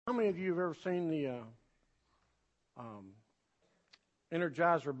How many of you have ever seen the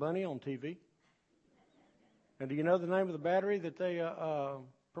Energizer Bunny on TV? And do you know the name of the battery that they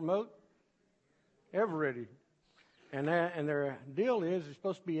promote? Ever-Ready. And their deal is it's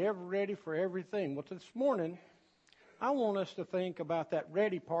supposed to be ever-ready for everything. Well, this morning, I want us to think about that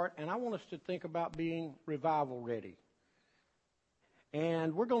ready part, and I want us to think about being revival ready.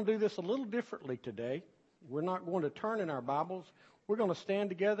 And we're going to do this a little differently today. We're not going to turn in our Bibles. We're going to stand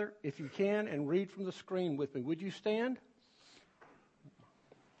together, if you can, and read from the screen with me. Would you stand?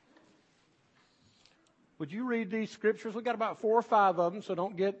 Would you read these scriptures? We've got about 4 or 5 of them, so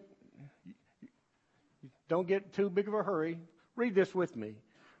don't get too big of a hurry. Read this with me.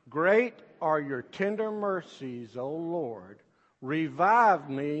 Great are your tender mercies, O Lord. Revive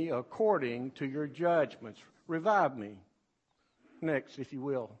me according to your judgments. Revive me. Next, if you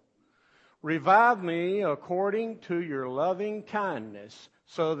will. Revive me according to your loving kindness,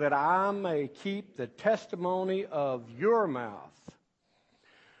 so that I may keep the testimony of your mouth.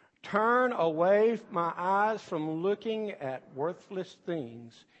 Turn away my eyes from looking at worthless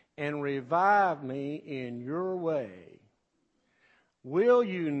things, and revive me in your way. Will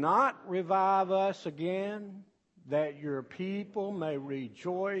you not revive us again, that your people may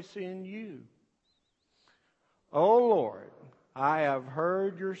rejoice in you? O Lord, I have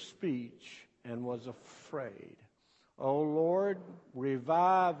heard your speech and was afraid. O Lord,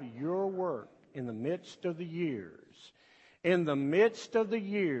 revive your work in the midst of the years. In the midst of the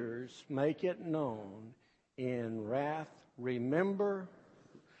years, make it known. In wrath, remember.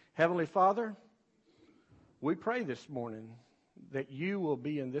 Heavenly Father, we pray this morning that you will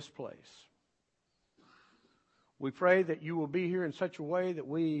be in this place. We pray that you will be here in such a way that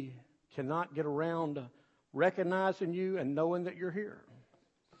we cannot get around recognizing you and knowing that you're here.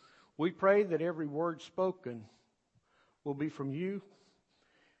 We pray that every word spoken will be from you,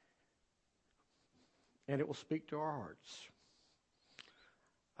 and it will speak to our hearts.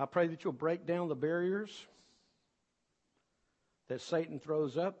 I pray that you'll break down the barriers that Satan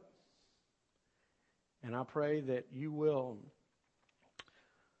throws up, and I pray that you will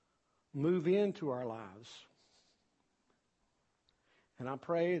move into our lives. And I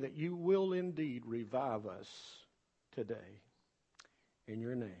pray that you will indeed revive us today. In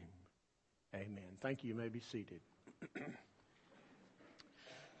your name, amen. Thank you. You may be seated.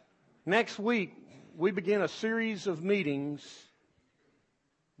 Next week, we begin a series of meetings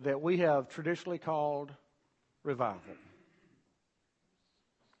that we have traditionally called Revival.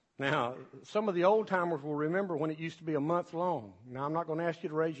 Now, some of the old-timers will remember when it used to be a month long. Now, I'm not going to ask you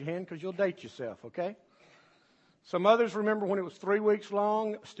to raise your hand because you'll date yourself, okay? Some others remember when it was 3 weeks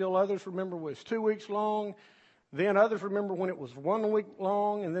long. Still others remember when it was 2 weeks long. Then others remember when it was 1 week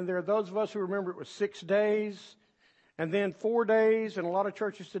long. And then there are those of us who remember it was 6 days. And then 4 days. And a lot of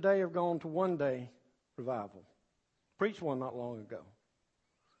churches today have gone to 1 day revival. Preached one not long ago.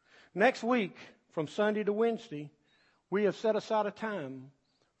 Next week, from Sunday to Wednesday, we have set aside a time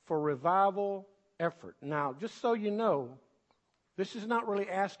for revival effort. Now, just so you know, this is not really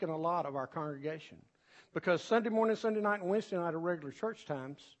asking a lot of our congregation. Because Sunday morning, Sunday night, and Wednesday night are regular church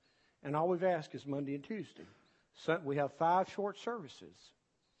times, and all we've asked is Monday and Tuesday. So we have 5 short services.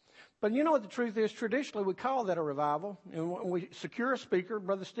 But you know what the truth is? Traditionally, we call that a revival. And when we secure a speaker,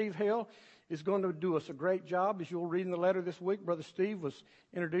 Brother Steve Hale is going to do us a great job. As you'll read in the letter this week, Brother Steve was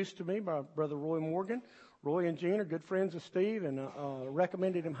introduced to me by Brother Roy Morgan. Roy and Jean are good friends of Steve and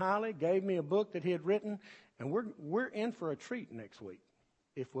recommended him highly, gave me a book that he had written, and we're in for a treat next week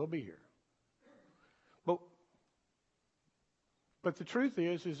if we'll be here. But the truth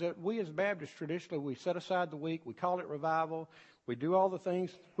is that we as Baptists traditionally, we set aside the week, we call it revival, we do all the things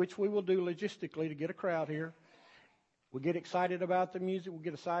which we will do logistically to get a crowd here. We get excited about the music, we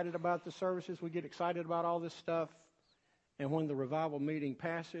get excited about the services, we get excited about all this stuff, and when the revival meeting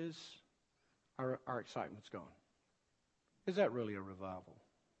passes, our excitement's gone. Is that really a revival?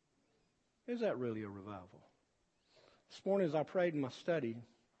 Is that really a revival? This morning as I prayed in my study,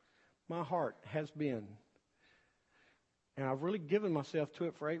 my heart has been, and I've really given myself to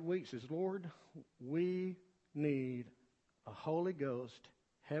it for 8 weeks, is, Lord, we need a Holy Ghost,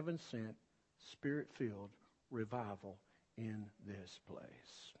 heaven-sent, Spirit-filled revival in this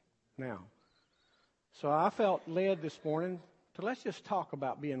place. Now, so I felt led this morning to let's just talk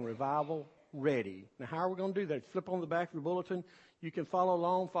about being revival ready. Now, how are we going to do that? Flip on the back of your bulletin. You can follow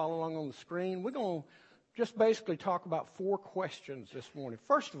along on the screen. We're going to just basically talk about 4 questions this morning.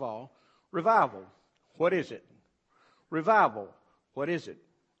 First of all, revival. What is it? Revival. What is it?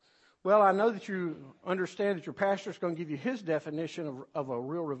 Well, I know that you understand that your pastor is going to give you his definition of a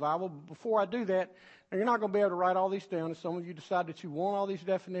real revival. But before I do that, now you're not going to be able to write all these down. If some of you decide that you want all these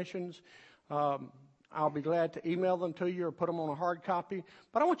definitions, I'll be glad to email them to you or put them on a hard copy.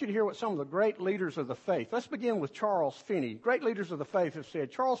 But I want you to hear what some of the great leaders of the faith. Let's begin with Charles Finney. Great leaders of the faith have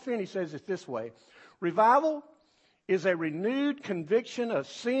said. Charles Finney says it this way: revival is a renewed conviction of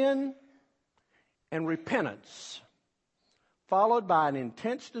sin and repentance, followed by an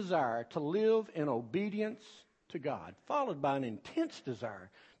intense desire to live in obedience to God. Followed by an intense desire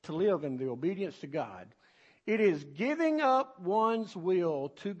to live in the obedience to God. It is giving up one's will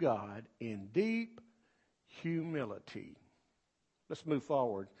to God in deep humility. Let's move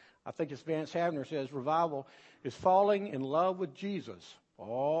forward. I think it's Vance Havner says revival is falling in love with Jesus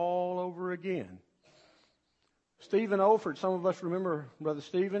all over again. Stephen Olford, some of us remember Brother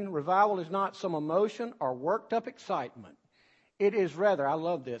Stephen. Revival is not some emotion or worked up excitement. It is rather, I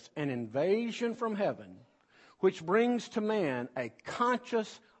love this, an invasion from heaven which brings to man a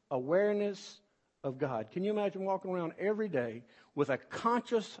conscious awareness of God. Can you imagine walking around every day with a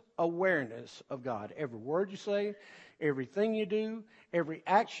conscious awareness of God? Every word you say, everything you do, every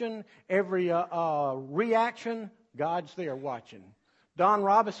action, every reaction, God's there watching. Don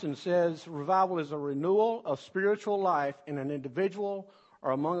Robinson says revival is a renewal of spiritual life in an individual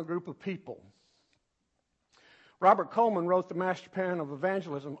or among a group of people. Robert Coleman wrote the Master Plan of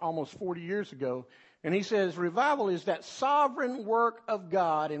Evangelism almost 40 years ago, and he says revival is that sovereign work of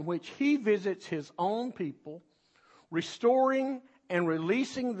God in which He visits His own people, restoring and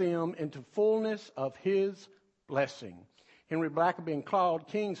releasing them into fullness of His blessing. Henry Blackaby and Claude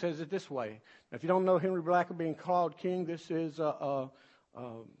King says it this way. Now, if you don't know Henry Blackaby and Claude King, this is I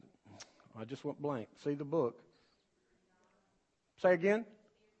just went blank. See the book. Say again.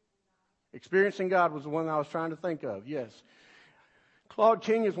 Experiencing God was the one I was trying to think of. Yes. Claude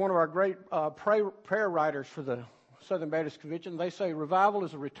King is one of our great prayer writers for the Southern Baptist Convention. They say revival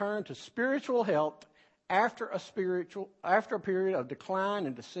is a return to spiritual health after a period of decline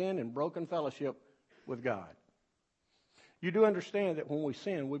and sin and broken fellowship with God. You do understand that when we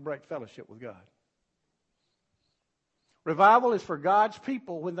sin, we break fellowship with God. Revival is for God's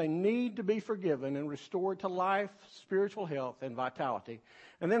people when they need to be forgiven and restored to life, spiritual health, and vitality.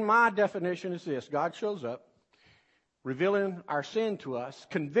 And then my definition is this: God shows up, revealing our sin to us,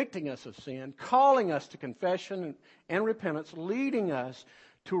 convicting us of sin, calling us to confession and repentance, leading us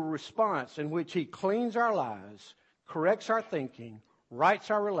to a response in which He cleans our lives, corrects our thinking,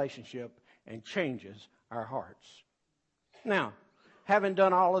 rights our relationship, and changes our hearts. Now, having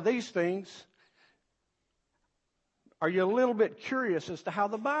done all of these things, are you a little bit curious as to how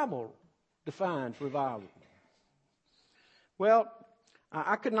the Bible defines revival? Well,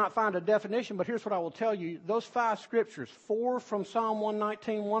 I could not find a definition, but here's what I will tell you. Those 5 scriptures, 4 from Psalm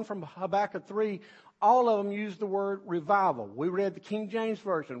 119, 1 from Habakkuk 3, all of them use the word revival. We read the King James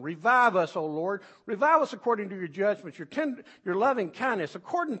Version. Revive us, O Lord. Revive us according to your judgments, your loving kindness,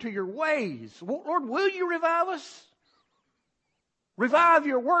 according to your ways. Lord, will you revive us? Revive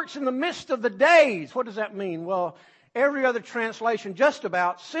your works in the midst of the days. What does that mean? Well, every other translation, just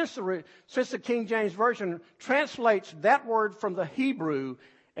about, since the King James Version, translates that word from the Hebrew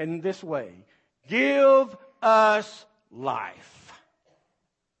in this way: give us life.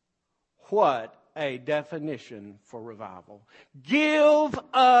 What a definition for revival. Give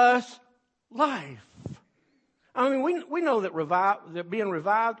us life. I mean, we know that being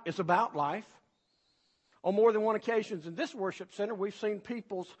revived is about life. On more than one occasion in this worship center, we've seen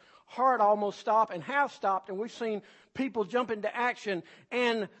people's heart almost stop and have stopped, and we've seen people jump into action,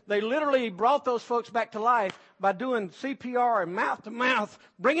 and they literally brought those folks back to life by doing CPR and mouth-to-mouth,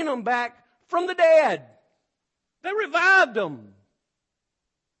 bringing them back from the dead. They revived them.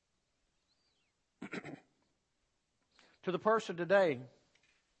 To the person today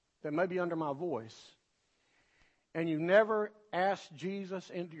that may be under my voice, and you never asked Jesus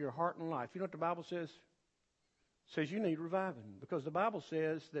into your heart and life, you know what the Bible says? It says you need reviving, because the Bible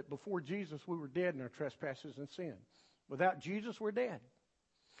says that before Jesus we were dead in our trespasses and sin. Without Jesus we're dead.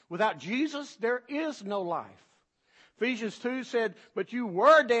 Without Jesus there is no life. Ephesians 2 said, but you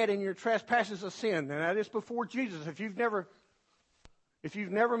were dead in your trespasses of sin. And that is before Jesus. If you've never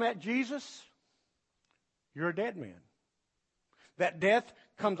met Jesus, you're a dead man. That death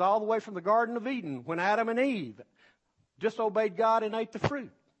comes all the way from the Garden of Eden when Adam and Eve disobeyed God and ate the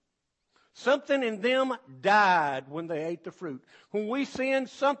fruit. Something in them died when they ate the fruit. When we sin,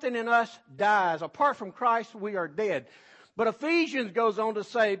 something in us dies. Apart from Christ, we are dead. But Ephesians goes on to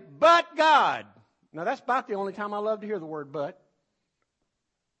say, but God. Now that's about the only time I love to hear the word but.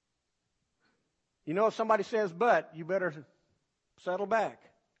 You know, if somebody says but, you better settle back.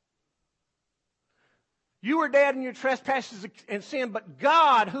 You were dead in your trespasses and sin, but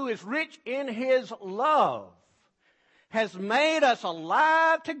God, who is rich in His love, has made us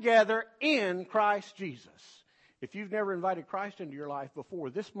alive together in Christ Jesus. If you've never invited Christ into your life before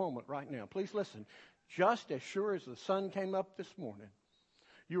this moment right now, please listen. Just as sure as the sun came up this morning,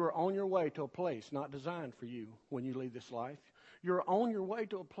 you are on your way to a place not designed for you when you leave this life. You're on your way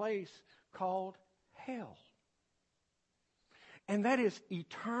to a place called hell. And that is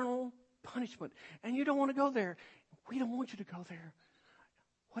eternal punishment. And you don't want to go there. We don't want you to go there.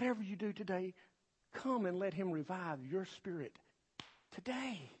 Whatever you do today, come and let Him revive your spirit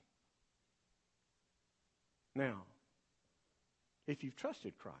today. Now, if you've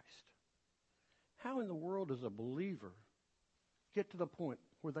trusted Christ, how in the world does a believer get to the point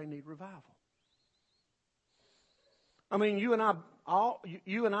where they need revival? I mean, you and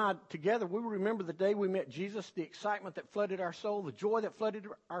I together, we remember the day we met Jesus, the excitement that flooded our soul, the joy that flooded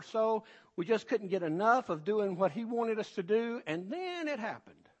our soul. We just couldn't get enough of doing what He wanted us to do, and then it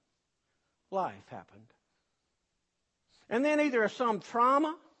happened. Life happened. And then either some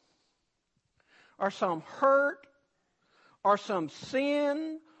trauma, or some hurt, or some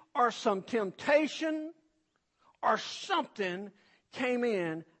sin, or some temptation, or something came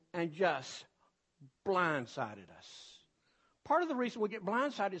in and just blindsided us. Part of the reason we get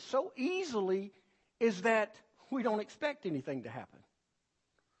blindsided so easily is that we don't expect anything to happen.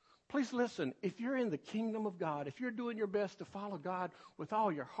 Please listen, if you're in the kingdom of God, if you're doing your best to follow God with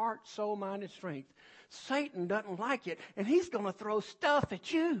all your heart, soul, mind, and strength, Satan doesn't like it, and he's going to throw stuff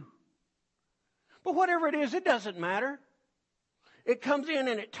at you. But whatever it is, it doesn't matter. It comes in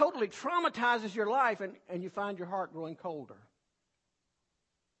and it totally traumatizes your life, and you find your heart growing colder.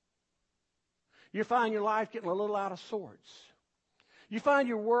 You find your life getting a little out of sorts. You find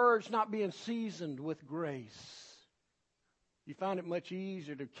your words not being seasoned with grace. You find it much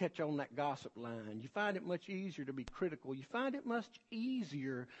easier to catch on that gossip line. You find it much easier to be critical. You find it much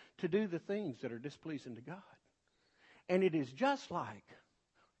easier to do the things that are displeasing to God. And it is just like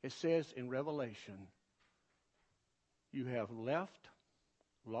it says in Revelation, you have left,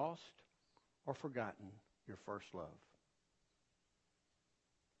 lost, or forgotten your first love.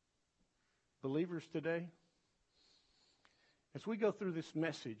 Believers today, as we go through this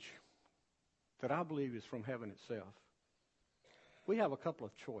message that I believe is from heaven itself, we have a couple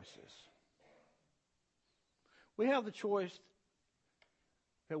of choices. We have the choice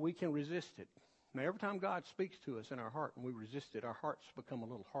that we can resist it. Now, every time God speaks to us in our heart and we resist it, our hearts become a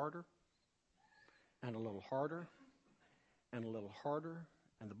little harder and a little harder and a little harder.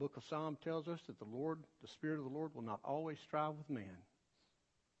 And the book of Psalm tells us that the Spirit of the Lord will not always strive with man.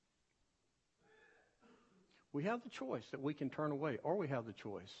 We have the choice that we can turn away, or we have the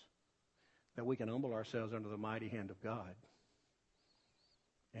choice that we can humble ourselves under the mighty hand of God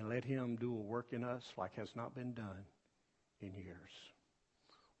and let Him do a work in us like has not been done in years.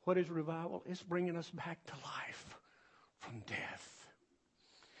 What is revival? It's bringing us back to life from death.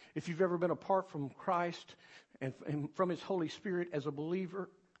 If you've ever been apart from Christ and from His Holy Spirit as a believer,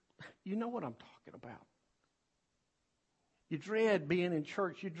 you know what I'm talking about. You dread being in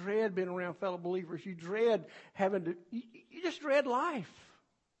church. You dread being around fellow believers. You dread you just dread life.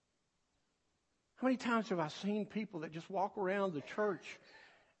 How many times have I seen people that just walk around the church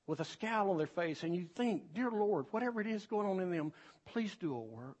with a scowl on their face, and you think, dear Lord, whatever it is going on in them, please do a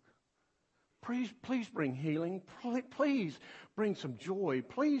work. Please bring healing. Please bring some joy.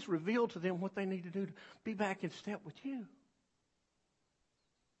 Please reveal to them what they need to do to be back in step with you.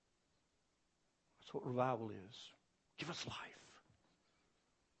 That's what revival is. Give us life.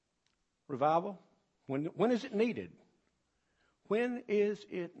 Revival, when is it needed? When is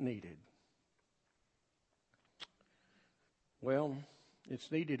it needed? Well,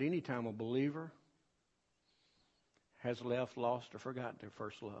 it's needed any time a believer has left, lost, or forgotten their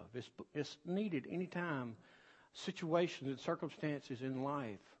first love. It's needed any time situations and circumstances in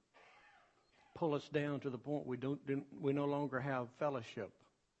life pull us down to the point we no longer have fellowship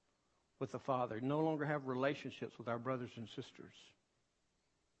with the Father, no longer have relationships with our brothers and sisters.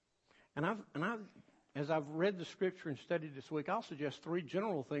 And as I've read the Scripture and studied this week, I'll suggest 3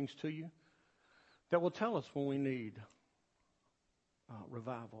 general things to you that will tell us when we need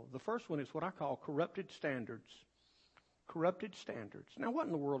revival. The first one is what I call corrupted standards. Corrupted standards. Now, what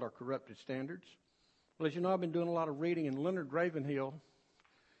in the world are corrupted standards? Well, as you know, I've been doing a lot of reading, and Leonard Ravenhill,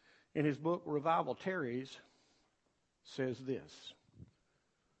 in his book Revival Tarries, says this.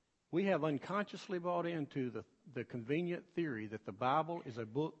 We have unconsciously bought into the convenient theory that the Bible is a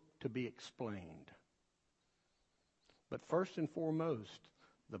book to be explained. But first and foremost,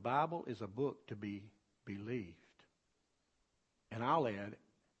 the Bible is a book to be believed. And I'll add,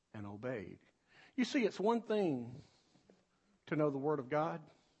 and obeyed. You see, it's one thing to know the Word of God.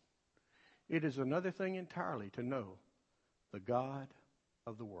 It is another thing entirely to know the God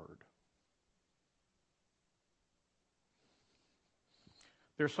of the Word.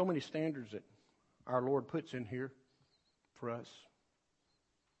 There are so many standards that our Lord puts in here for us.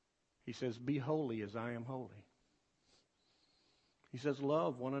 He says, be holy as I am holy. He says,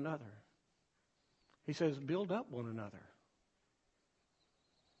 love one another. He says, build up one another.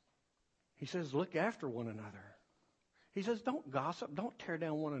 He says, look after one another. He says, don't gossip, don't tear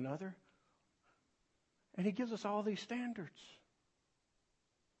down one another. And he gives us all these standards.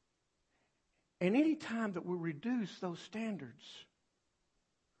 And any time that we reduce those standards,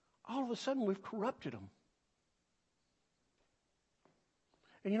 all of a sudden we've corrupted them.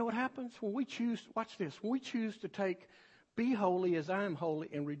 And you know what happens? When we choose, watch this, when we choose to take be holy as I am holy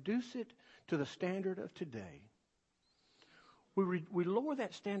and reduce it to the standard of today, we lower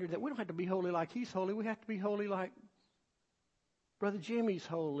that standard that we don't have to be holy like he's holy. We have to be holy like Brother Jimmy's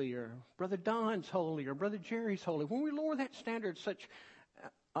holy, or Brother Don's holy, or Brother Jerry's holy. When we lower that standard such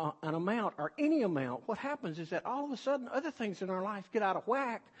an amount or any amount, what happens is that all of a sudden other things in our life get out of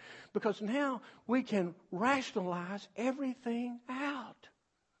whack because now we can rationalize everything out.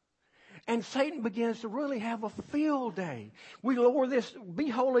 And Satan begins to really have a field day. We lower this, be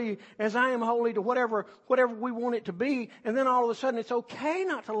holy as I am holy, to whatever we want it to be. And then all of a sudden it's okay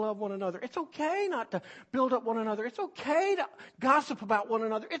not to love one another. It's okay not to build up one another. It's okay to gossip about one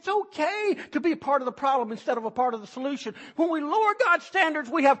another. It's okay to be a part of the problem instead of a part of the solution. When we lower God's standards,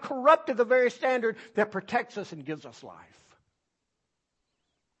 we have corrupted the very standard that protects us and gives us life.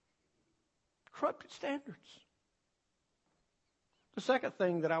 Corrupted standards. The second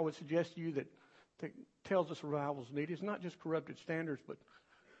thing that I would suggest to you that tells us revival's need is not just corrupted standards, but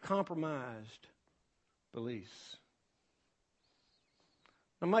compromised beliefs.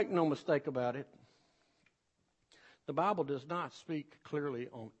 Now, make no mistake about it. The Bible does not speak clearly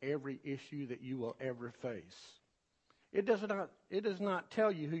on every issue that you will ever face. It does not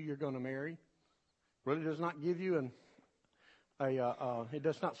tell you who you're going to marry. It really does not give you it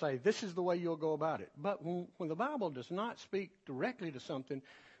does not say, this is the way you'll go about it. But when the Bible does not speak directly to something,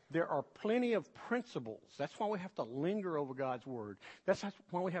 there are plenty of principles. That's why we have to linger over God's Word. That's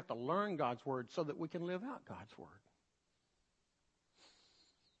why we have to learn God's Word so that we can live out God's Word.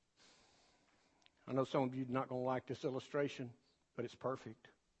 I know some of you are not going to like this illustration, but it's perfect.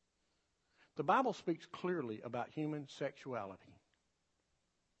 The Bible speaks clearly about human sexuality.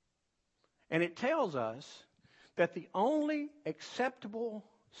 And it tells us that the only acceptable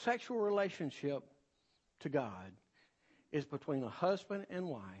sexual relationship to God is between a husband and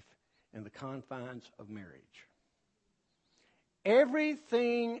wife in the confines of marriage.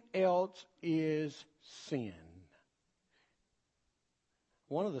 Everything else is sin.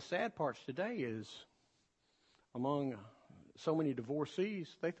 One of the sad parts today is among so many divorcees,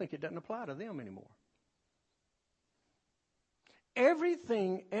 they think it doesn't apply to them anymore.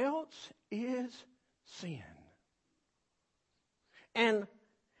 Everything else is sin. And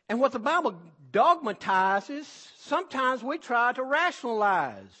what the Bible dogmatizes, sometimes we try to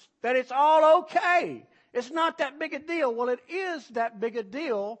rationalize that it's all okay. It's not that big a deal. Well, it is that big a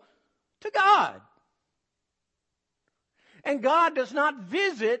deal to God. And God does not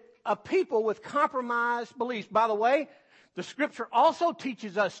visit a people with compromised beliefs. By the way, the Scripture also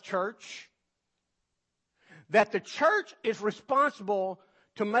teaches us, church, that the church is responsible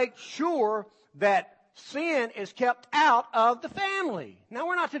to make sure that sin is kept out of the family. Now,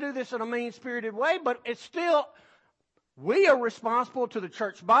 we're not to do this in a mean-spirited way, but it's still, we are responsible to the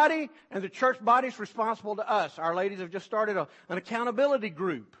church body, and the church body is responsible to us. Our ladies have just started an accountability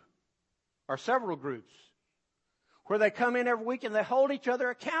group, or several groups, where they come in every week and they hold each other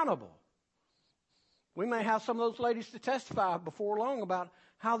accountable. We may have some of those ladies to testify before long about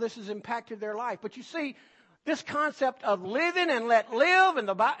how this has impacted their life. But you see, this concept of living and let live, and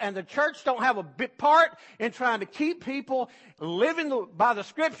the church don't have a big part in trying to keep people living by the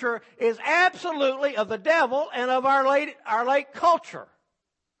Scripture, is absolutely of the devil and of our late culture.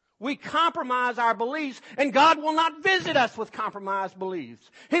 We compromise our beliefs, and God will not visit us with compromised beliefs.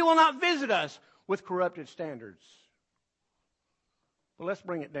 He will not visit us with corrupted standards. But let's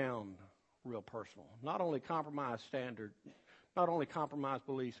bring it down real personal. Not only compromised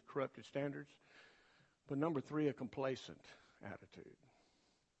beliefs, corrupted standards, but number 3, a complacent attitude.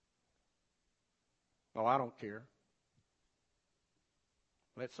 Oh, I don't care.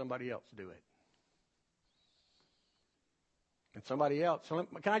 Let somebody else do it. And somebody else. So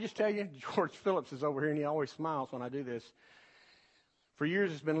can I just tell you, George Phillips is over here, and he always smiles when I do this. For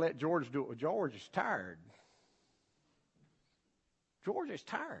years, it's been let George do it. Well, George is tired. George is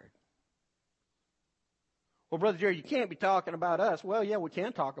tired. Well, Brother Jerry, you can't be talking about us. Well, yeah, we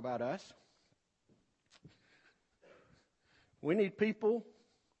can talk about us. We need people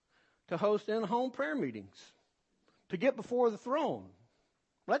to host in-home prayer meetings, to get before the throne.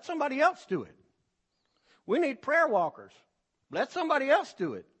 Let somebody else do it. We need prayer walkers. Let somebody else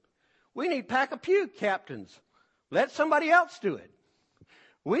do it. We need pack-a-pew captains. Let somebody else do it.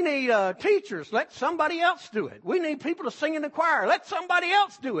 We need teachers. Let somebody else do it. We need people to sing in the choir. Let somebody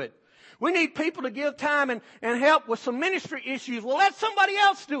else do it. We need people to give time and help with some ministry issues. Well, let somebody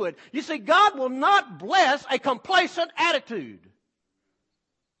else do it. You see, God will not bless a complacent attitude.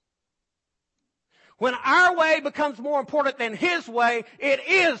 When our way becomes more important than His way, it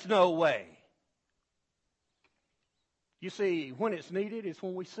is no way. You see, when it's needed is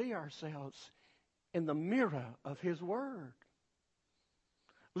when we see ourselves in the mirror of His Word.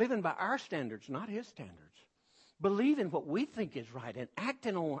 Living by our standards, not His standards. Believing what we think is right and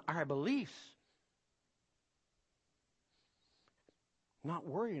acting on our beliefs. Not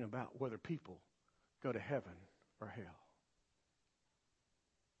worrying about whether people go to heaven or hell.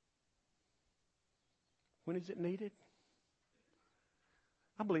 When is it needed?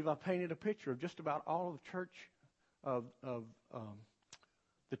 I believe I painted a picture of just about all of the church,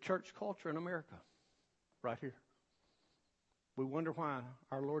 the church culture in America, right here. We wonder why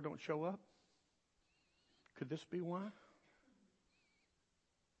our Lord don't show up. Could this be why?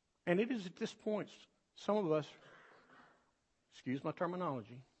 And it is at this point, some of us, excuse my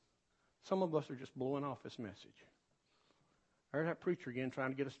terminology, some of us are just blowing off this message. I heard that preacher again trying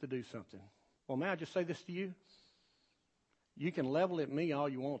to get us to do something. Well, may I just say this to you? You can level at me all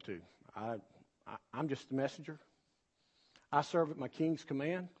you want to. I'm just the messenger. I serve at my King's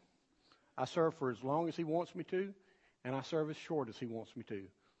command. I serve for as long as He wants me to, and I serve as short as He wants me to.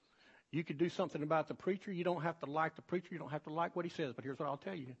 You could do something about the preacher. You don't have to like the preacher. You don't have to like what he says. But here's what I'll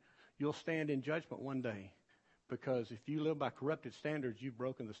tell you. You'll stand in judgment one day. Because if you live by corrupted standards, you've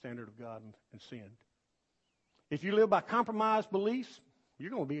broken the standard of God and sinned. If you live by compromised beliefs,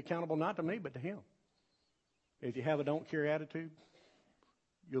 you're going to be accountable not to me, but to Him. If you have a don't care attitude,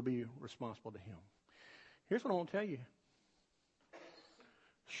 you'll be responsible to Him. Here's what I want to tell you.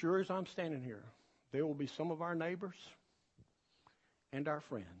 Sure as I'm standing here, there will be some of our neighbors and our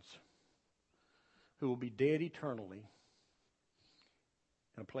friends who will be dead eternally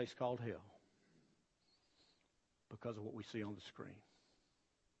in a place called hell because of what we see on the screen.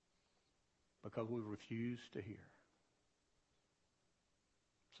 Because we refuse to hear.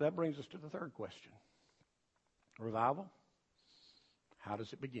 So that brings us to the third question. Revival, how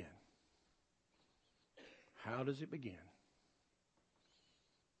does it begin? How does it begin?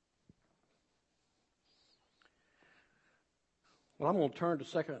 Well, I'm going to turn to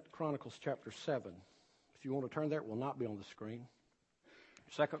 2 Chronicles chapter 7. If you want to turn there, it will not be on the screen.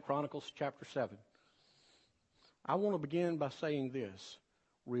 2 Chronicles chapter 7. I want to begin by saying this.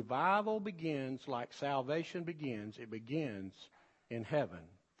 Revival begins like salvation begins. It begins in heaven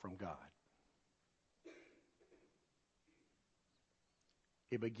from God.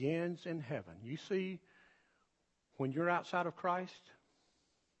 It begins in heaven. You see, when you're outside of Christ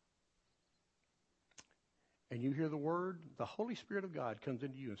and you hear the Word, the Holy Spirit of God comes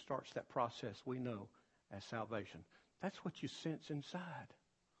into you and starts that process we know as salvation. That's what you sense inside.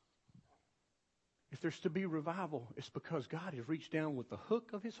 If there's to be revival, it's because God has reached down with the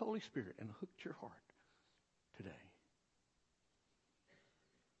hook of His Holy Spirit and hooked your heart today.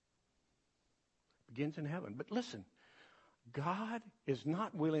 It begins in heaven. But listen, God is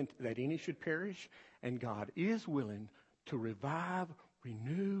not willing that any should perish, and God is willing to revive,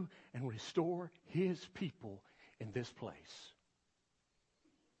 renew, and restore His people in this place.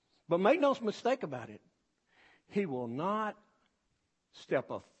 But make no mistake about it, He will not step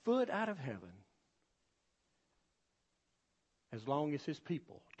a foot out of heaven as long as His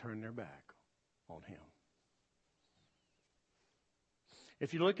people turn their back on Him.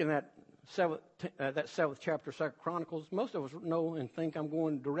 If you look in that seventh chapter of 2 Chronicles, most of us know and think I'm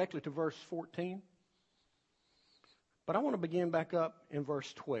going directly to verse 14. But I want to begin back up in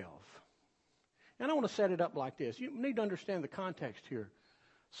verse 12. And I want to set it up like this. You need to understand the context here.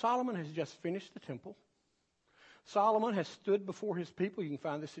 Solomon has just finished the temple. Solomon has stood before his people. You can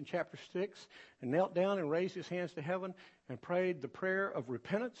find this in chapter 6. And knelt down and raised his hands to heaven and prayed the prayer of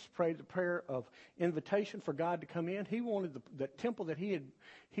repentance, prayed the prayer of invitation for God to come in. He wanted the temple that he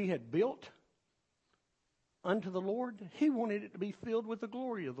had built unto the Lord. He wanted it to be filled with the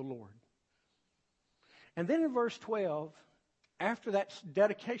glory of the Lord. And then in verse 12, after that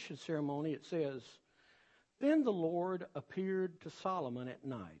dedication ceremony, it says, Then the Lord appeared to Solomon at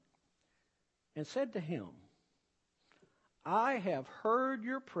night and said to him, I have heard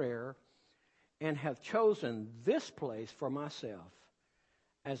your prayer and have chosen this place for myself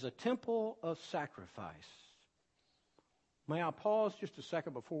as a temple of sacrifice. May I pause just a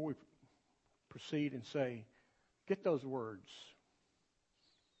second before we proceed and say, get those words.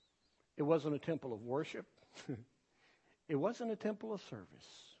 It wasn't a temple of worship. It wasn't a temple of service.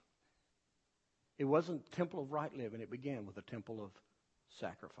 It wasn't a temple of right living. It began with a temple of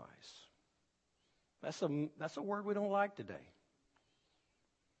sacrifice. That's a word we don't like today.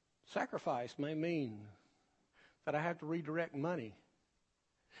 Sacrifice may mean that I have to redirect money.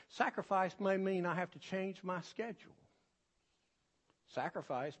 Sacrifice may mean I have to change my schedule.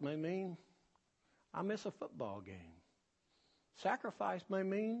 Sacrifice may mean I miss a football game. Sacrifice may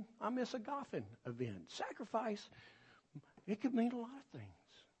mean I miss a golfing event. Sacrifice, it could mean a lot of things.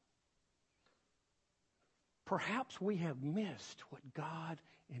 Perhaps we have missed what God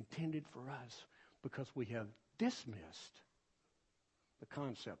intended for us because we have dismissed the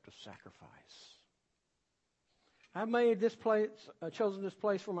concept of sacrifice. I've made this place, chosen this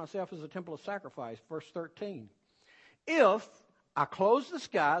place for myself as a temple of sacrifice. Verse 13. If I close the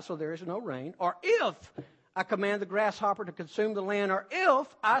sky so there is no rain, or if I command the grasshopper to consume the land, or if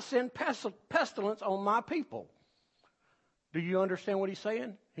I send pestilence on my people. Do you understand what he's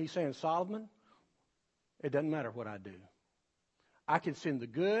saying? He's saying, Solomon, it doesn't matter what I do. I can send the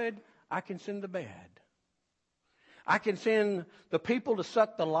good, I can send the bad. I can send the people to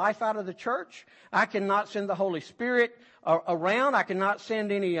suck the life out of the church. I cannot send the Holy Spirit around. I cannot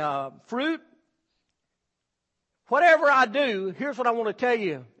send any fruit. Whatever I do, here's what I want to tell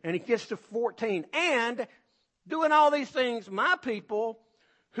you. And it gets to 14. And doing all these things, my people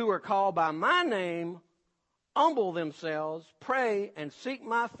who are called by my name humble themselves, pray, and seek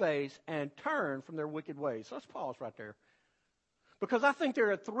my face, and turn from their wicked ways. So let's pause right there. Because I think there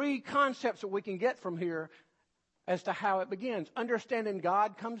are three concepts that we can get from here as to how it begins. Understanding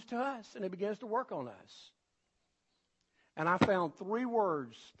God comes to us, and He begins to work on us. And I found three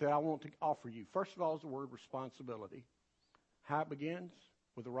words that I want to offer you. First of all is the word responsibility. How it begins?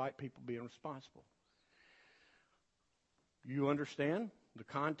 With the right people being responsible. You understand the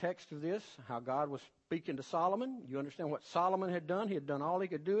context of this, how God was speaking to Solomon. You understand what Solomon had done. He had done all he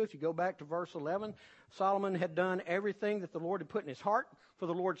could do. If you go back to verse 11, Solomon had done everything that the Lord had put in his heart for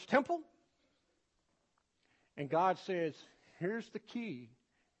the Lord's temple. And God says, here's the key.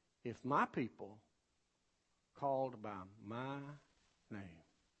 If my people called by my name.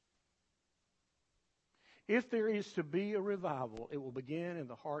 If there is to be a revival, it will begin in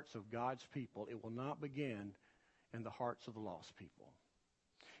the hearts of God's people. It will not begin in the hearts of the lost people.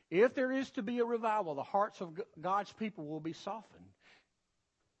 If there is to be a revival, the hearts of God's people will be softened.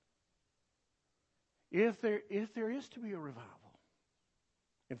 If there is to be a revival.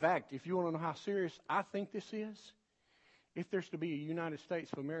 In fact, if you want to know how serious I think this is, if there's to be a United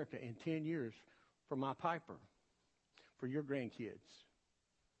States of America in 10 years for my Piper, for your grandkids,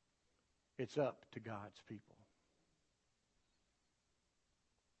 it's up to God's people.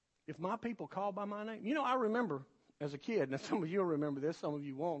 If my people call by my name, I remember as a kid, now some of you will remember this, some of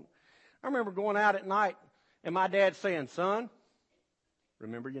you won't. I remember going out at night and my dad saying, son,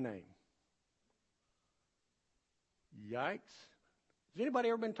 remember your name. Yikes. Has anybody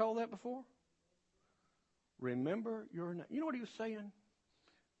ever been told that before? Remember your name. You know what he was saying?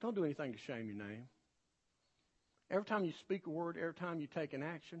 Don't do anything to shame your name. Every time you speak a word, every time you take an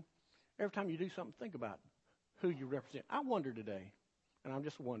action, every time you do something, think about who you represent. I wonder today, and I'm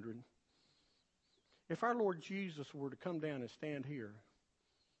just wondering, if our Lord Jesus were to come down and stand here,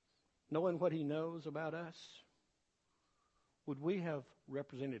 knowing what He knows about us, would we have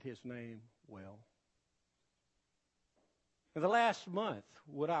represented His name well? In the last month,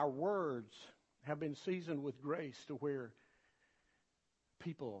 would our words have been seasoned with grace to where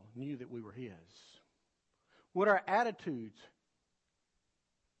people knew that we were His? Would our attitudes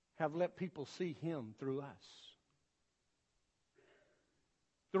have let people see Him through us?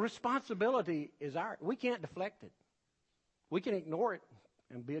 The responsibility is ours. We can't deflect it. We can ignore it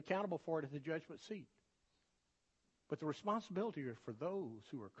and be accountable for it at the judgment seat. But the responsibility is for those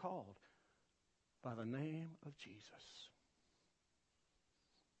who are called by the name of Jesus.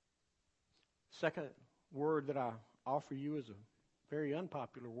 Second word that I offer you is a very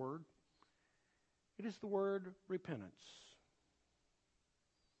unpopular word. It is the word repentance.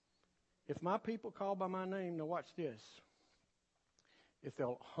 If my people call by my name, now watch this. If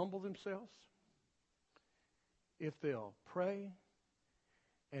they'll humble themselves, if they'll pray,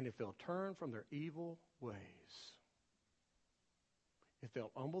 and if they'll turn from their evil ways. If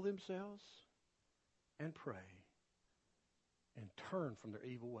they'll humble themselves and pray and turn from their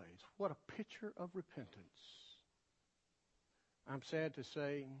evil ways. What a picture of repentance. I'm sad to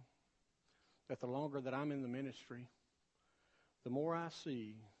say that the longer that I'm in the ministry, the more I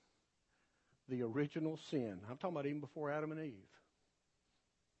see the original sin. I'm talking about even before Adam and Eve.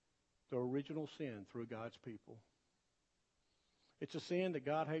 The original sin through God's people. It's a sin that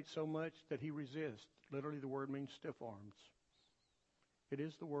God hates so much that he resists. Literally, the word means stiff arms. It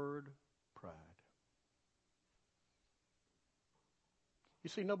is the word pride. You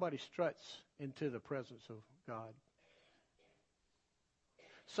see, nobody struts into the presence of God.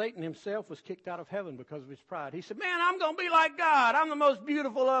 Satan himself was kicked out of heaven because of his pride. He said, man, I'm going to be like God. I'm the most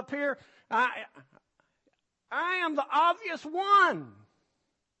beautiful up here. I am the obvious one.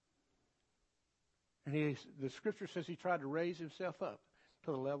 And the scripture says he tried to raise himself up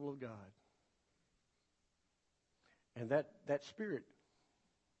to the level of God. And that spirit,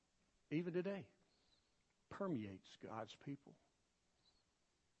 even today, permeates God's people.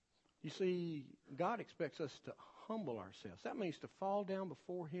 You see, God expects us to humble ourselves. That means to fall down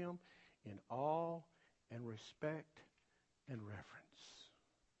before him in awe and respect and reverence.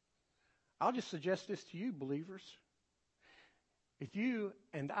 I'll just suggest this to you, believers. If you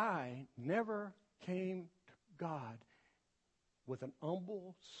and I never came to God with an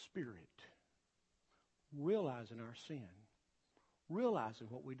humble spirit, realizing our sin, realizing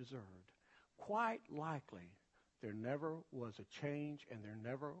what we deserved, quite likely there never was a change and there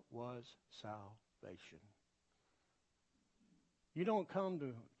never was salvation. You don't come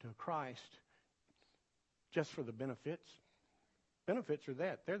to Christ just for the benefits. Benefits are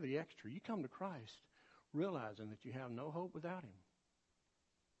that. They're the extra. You come to Christ realizing that you have no hope without him.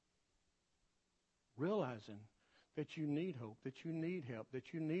 Realizing that you need hope, that you need help,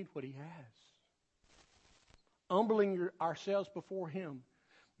 that you need what he has. Humbling ourselves before him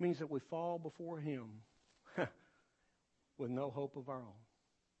means that we fall before him with no hope of our own.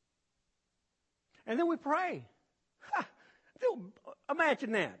 And then we pray.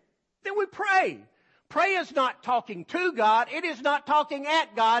 Imagine that. Then we pray. Pray is not talking to God. It is not talking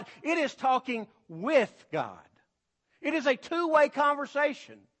at God. It is talking with God. It is a two-way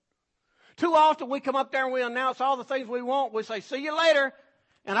conversation. Too often we come up there and we announce all the things we want. We say, see you later.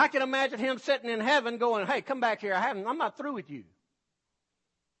 And I can imagine him sitting in heaven going, hey, come back here. I'm not through with you.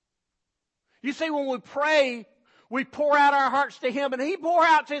 You see, when we pray, we pour out our hearts to him and he pours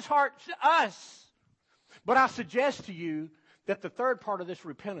out his heart to us. But I suggest to you that the third part of this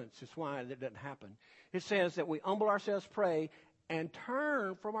repentance is why that doesn't happen. It says that we humble ourselves, pray, and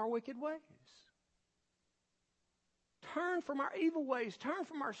turn from our wicked ways. Turn from our evil ways. Turn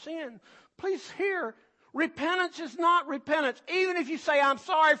from our sin. Please hear, repentance is not repentance. Even if you say, I'm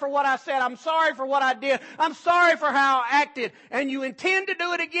sorry for what I said, I'm sorry for what I did, I'm sorry for how I acted, and you intend to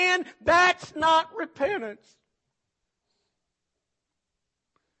do it again, that's not repentance.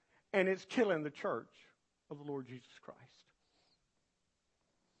 And it's killing the church of the Lord Jesus Christ.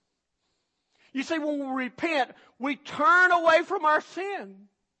 You see, when we repent, we turn away from our sin.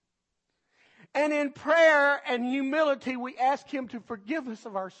 And in prayer and humility, we ask him to forgive us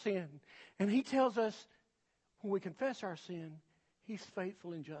of our sin. And he tells us, when we confess our sin, he's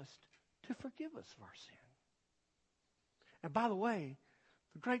faithful and just to forgive us of our sin. And by the way,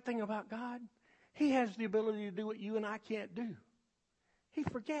 the great thing about God, he has the ability to do what you and I can't do. He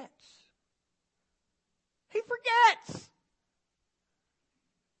forgets. He forgets.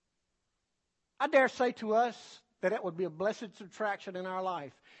 I dare say to us that it would be a blessed subtraction in our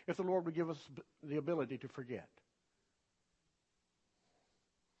life if the Lord would give us the ability to forget.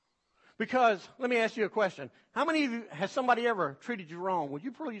 Because, let me ask you a question. How many of you, has somebody ever treated you wrong? Would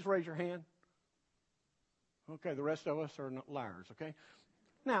you please raise your hand? Okay, the rest of us are not liars, okay?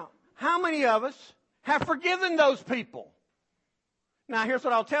 Now, how many of us have forgiven those people? Now, here's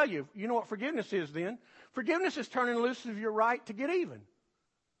what I'll tell you. You know what forgiveness is then? Forgiveness is turning loose of your right to get even.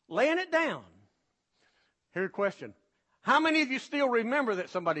 Laying it down. Here's a question. How many of you still remember that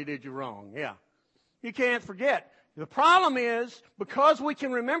somebody did you wrong? Yeah. You can't forget. The problem is, because we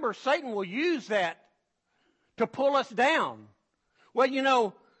can remember, Satan will use that to pull us down. Well, you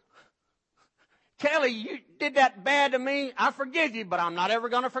know, Kelly, you did that bad to me. I forgive you, but I'm not ever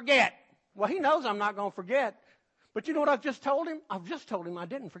going to forget. Well, he knows I'm not going to forget. But you know what I've just told him? I've just told him I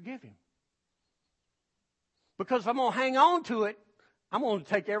didn't forgive him. Because if I'm going to hang on to it, I'm going to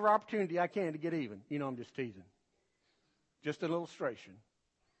take every opportunity I can to get even. You know, I'm just teasing. Just an illustration.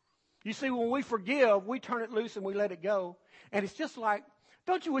 You see, when we forgive, we turn it loose and we let it go. And it's just like,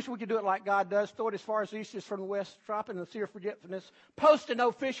 don't you wish we could do it like God does? Throw it as far as the east is from the west, drop it in the sea of forgetfulness, post a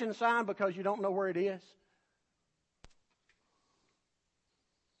no fishing sign because you don't know where it is.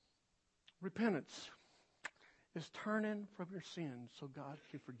 Repentance is turning from your sins so God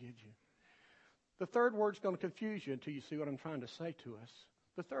can forgive you. The third word's going to confuse you until you see what I'm trying to say to us.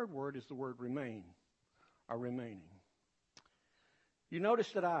 The third word is the word remain, or remaining. You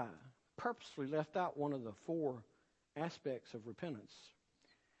notice that I purposely left out one of the four aspects of repentance,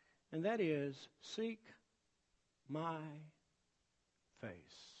 and that is seek my face.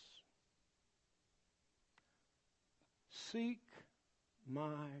 Seek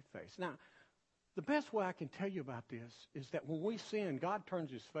my face. Now, the best way I can tell you about this is that when we sin, God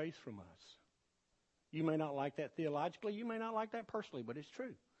turns his face from us. You may not like that theologically, you may not like that personally, but it's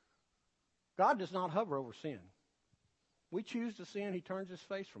true. God does not hover over sin. We choose to sin, he turns his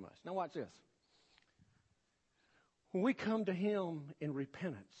face from us. Now watch this. When we come to him in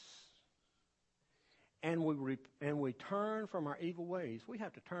repentance and we turn from our evil ways, we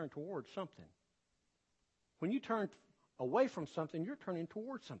have to turn towards something. When you turn away from something, you're turning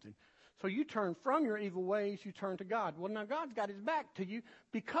towards something. So you turn from your evil ways, you turn to God. Well, now God's got his back to you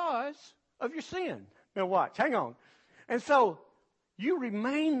because of your sin. Now watch, hang on. And so you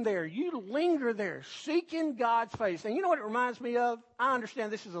remain there, you linger there, seeking God's face. And you know what it reminds me of? I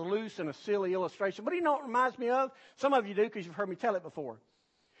understand this is a loose and a silly illustration, but you know what it reminds me of? Some of you do because you've heard me tell it before.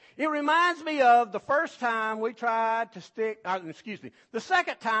 It reminds me of the first time we tried to the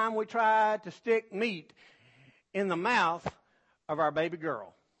second time we tried to stick meat in the mouth of our baby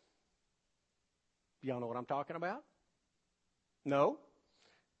girl. Y'all know what I'm talking about? No?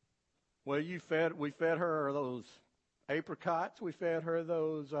 Well, we fed her those apricots. We fed her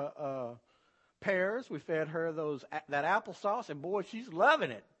those pears. We fed her that applesauce, and boy, she's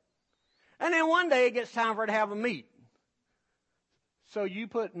loving it. And then one day it gets time for her to have a meat. So you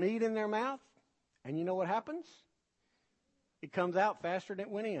put meat in their mouth, and you know what happens? It comes out faster than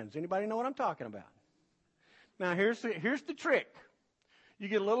it went in. Does anybody know what I'm talking about? Now here's the trick. You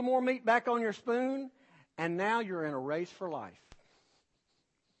get a little more meat back on your spoon, and now you're in a race for life.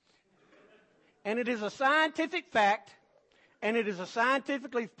 And it is a scientific fact, and it is a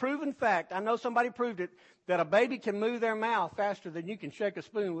scientifically proven fact, I know somebody proved it, that a baby can move their mouth faster than you can shake a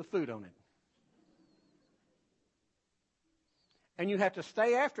spoon with food on it. And you have to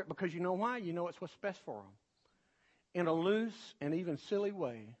stay after it because you know why? You know it's what's best for them. In a loose and even silly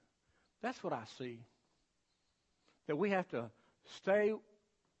way, that's what I see. That we have to stay,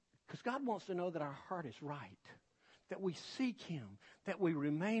 because God wants to know that our heart is right. That we seek him, that we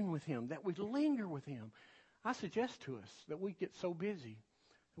remain with him, that we linger with him. I suggest to us that we get so busy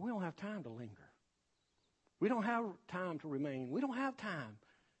that we don't have time to linger. We don't have time to remain. We don't have time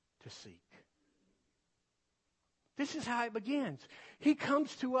to seek. This is how it begins. He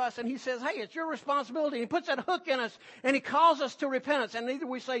comes to us and he says, hey, it's your responsibility. He puts that hook in us and he calls us to repentance. And either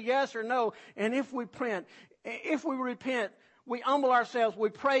we say yes or no. And if we repent, we humble ourselves, we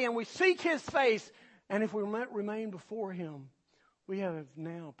pray, and we seek his face. And if we remain before him, we have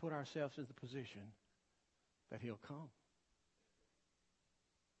now put ourselves in the position that he'll come.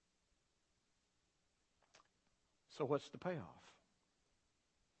 So what's the payoff?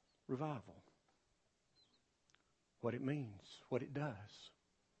 Revival. What it means, what it does.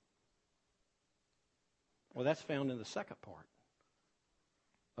 Well, that's found in the second part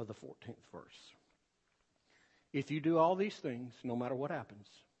of the 14th verse. If you do all these things, no matter what happens,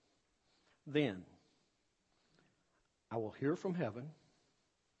 then I will hear from heaven,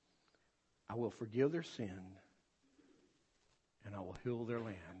 I will forgive their sin, and I will heal their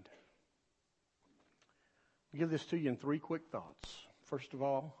land. I'll give this to you in three quick thoughts. First of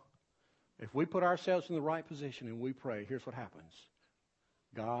all, if we put ourselves in the right position and we pray, here's what happens.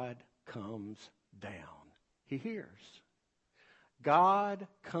 God comes down. He hears. God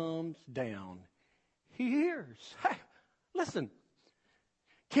comes down. He hears. Hey, listen.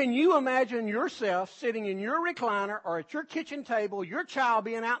 Can you imagine yourself sitting in your recliner or at your kitchen table, your child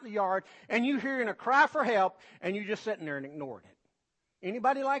being out in the yard, and you hearing a cry for help, and you just sitting there and ignoring it?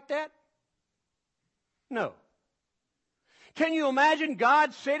 Anybody like that? No. Can you imagine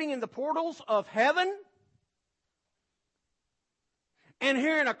God sitting in the portals of heaven and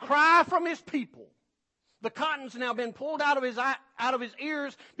hearing a cry from his people? The cotton's now been pulled out of his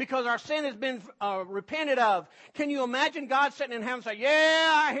ears because our sin has been repented of. Can you imagine God sitting in heaven and saying, yeah,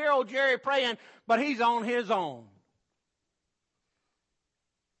 I hear old Jerry praying, but he's on his own.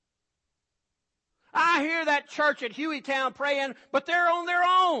 I hear that church at Hueytown praying, but they're on their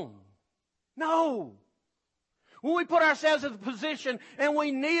own. No. When we put ourselves in a position and we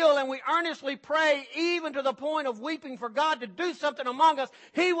kneel and we earnestly pray, even to the point of weeping for God to do something among us,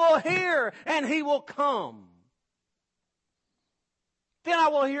 he will hear and he will come. Then I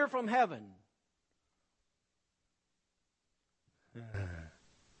will hear from heaven.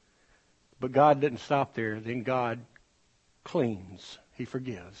 But God didn't stop there. Then God cleans. He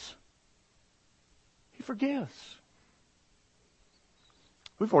forgives. He forgives.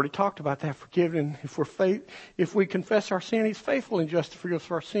 We've already talked about that, forgiven. If we confess our sin, He's faithful and just to forgive us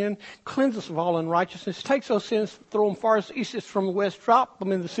our sin, cleanse us of all unrighteousness, takes those sins, throw them far as the east is from the west, drop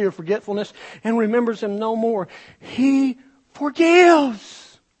them in the sea of forgetfulness, and remembers them no more. He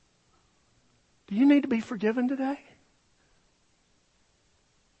forgives. Do you need to be forgiven today?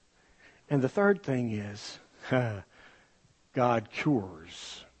 And the third thing is, God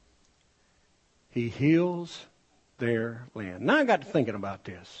cures. He heals their land. Now I got to thinking about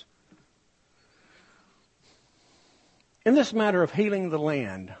this. In this matter of healing the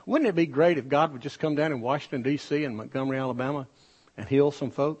land, wouldn't it be great if God would just come down in Washington, D.C. and Montgomery, Alabama and heal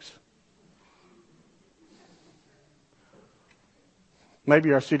some folks?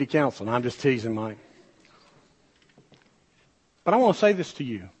 Maybe our city council. And I'm just teasing, Mike. But I want to say this to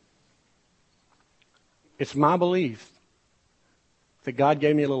you. It's my belief that God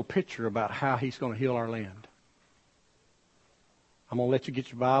gave me a little picture about how He's going to heal our land. I'm going to let you get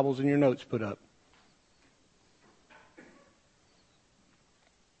your Bibles and your notes put up.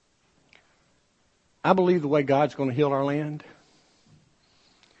 I believe the way God's going to heal our land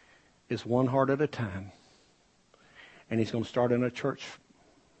is one heart at a time. And He's going to start in a church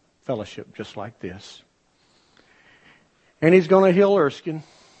fellowship just like this. And He's going to heal Erskine.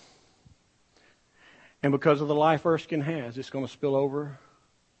 And because of the life Erskine has, it's going to spill over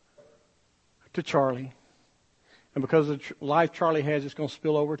to Charlie. And because of the life Charlie has, it's going to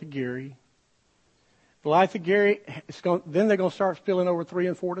spill over to Gary. The life of Gary, then they're going to start spilling over 3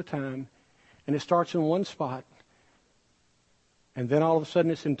 and 4 at a time. And it starts in one spot. And then all of a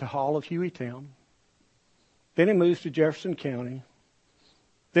sudden it's into all of Hueytown. Then it moves to Jefferson County.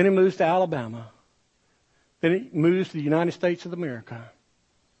 Then it moves to Alabama. Then it moves to the United States of America.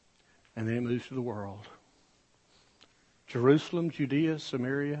 And then it moves to the world. Jerusalem, Judea,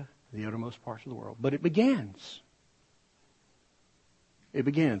 Samaria, the uttermost parts of the world. But it begins. It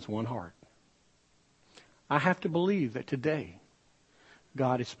begins one heart. I have to believe that today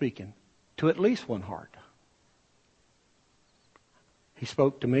God is speaking to at least one heart. He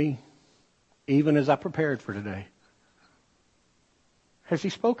spoke to me even as I prepared for today. Has He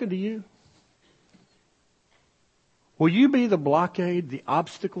spoken to you? Will you be the blockade, the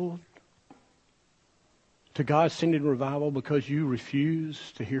obstacle to God sending revival because you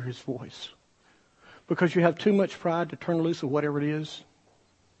refuse to hear His voice? Because you have too much pride to turn loose of whatever it is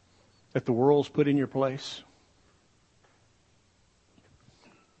that the world's put in your place?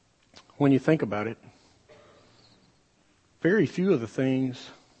 When you think about it, very few of the things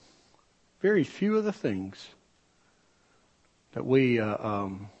that we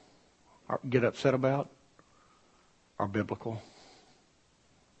get upset about are biblical.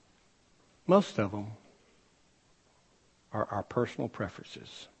 Most of them are our personal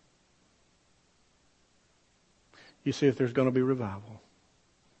preferences. You see, if there's going to be revival,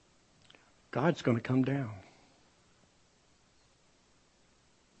 God's going to come down.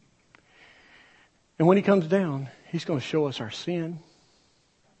 And when He comes down, He's going to show us our sin.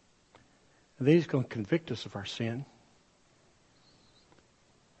 And then He's going to convict us of our sin.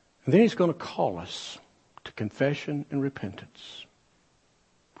 And then He's going to call us to confession and repentance.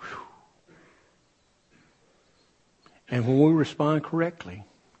 Whew. And when we respond correctly,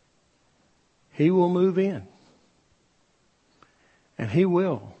 He will move in. And He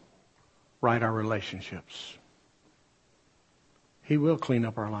will right our relationships. He will clean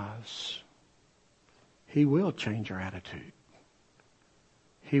up our lives. He will change our attitude.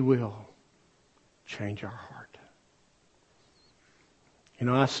 He will change our heart. You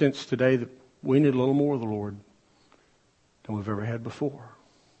know, I sense today that we need a little more of the Lord than we've ever had before.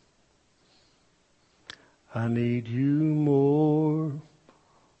 I need you more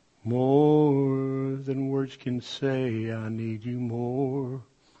than words can say. I need you more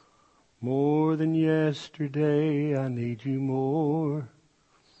than yesterday. I need you more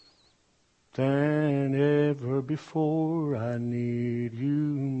than ever before. I need you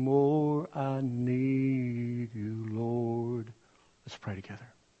more. I need you, Lord. Let's pray together.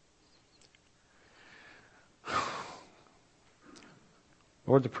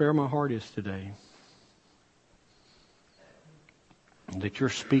 Lord, the prayer of my heart is today that You're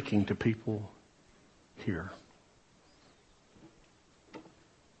speaking to people here.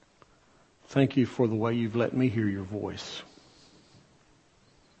 Thank You for the way You've let me hear Your voice.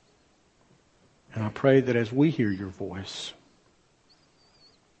 And I pray that as we hear Your voice,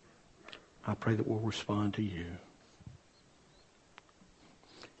 I pray that we'll respond to You.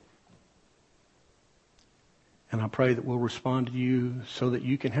 And I pray that we'll respond to You so that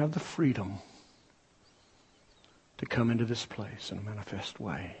You can have the freedom to come into this place in a manifest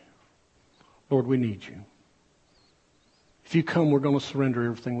way. Lord, we need You. If you come, we're going to surrender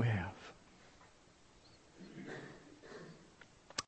everything we have.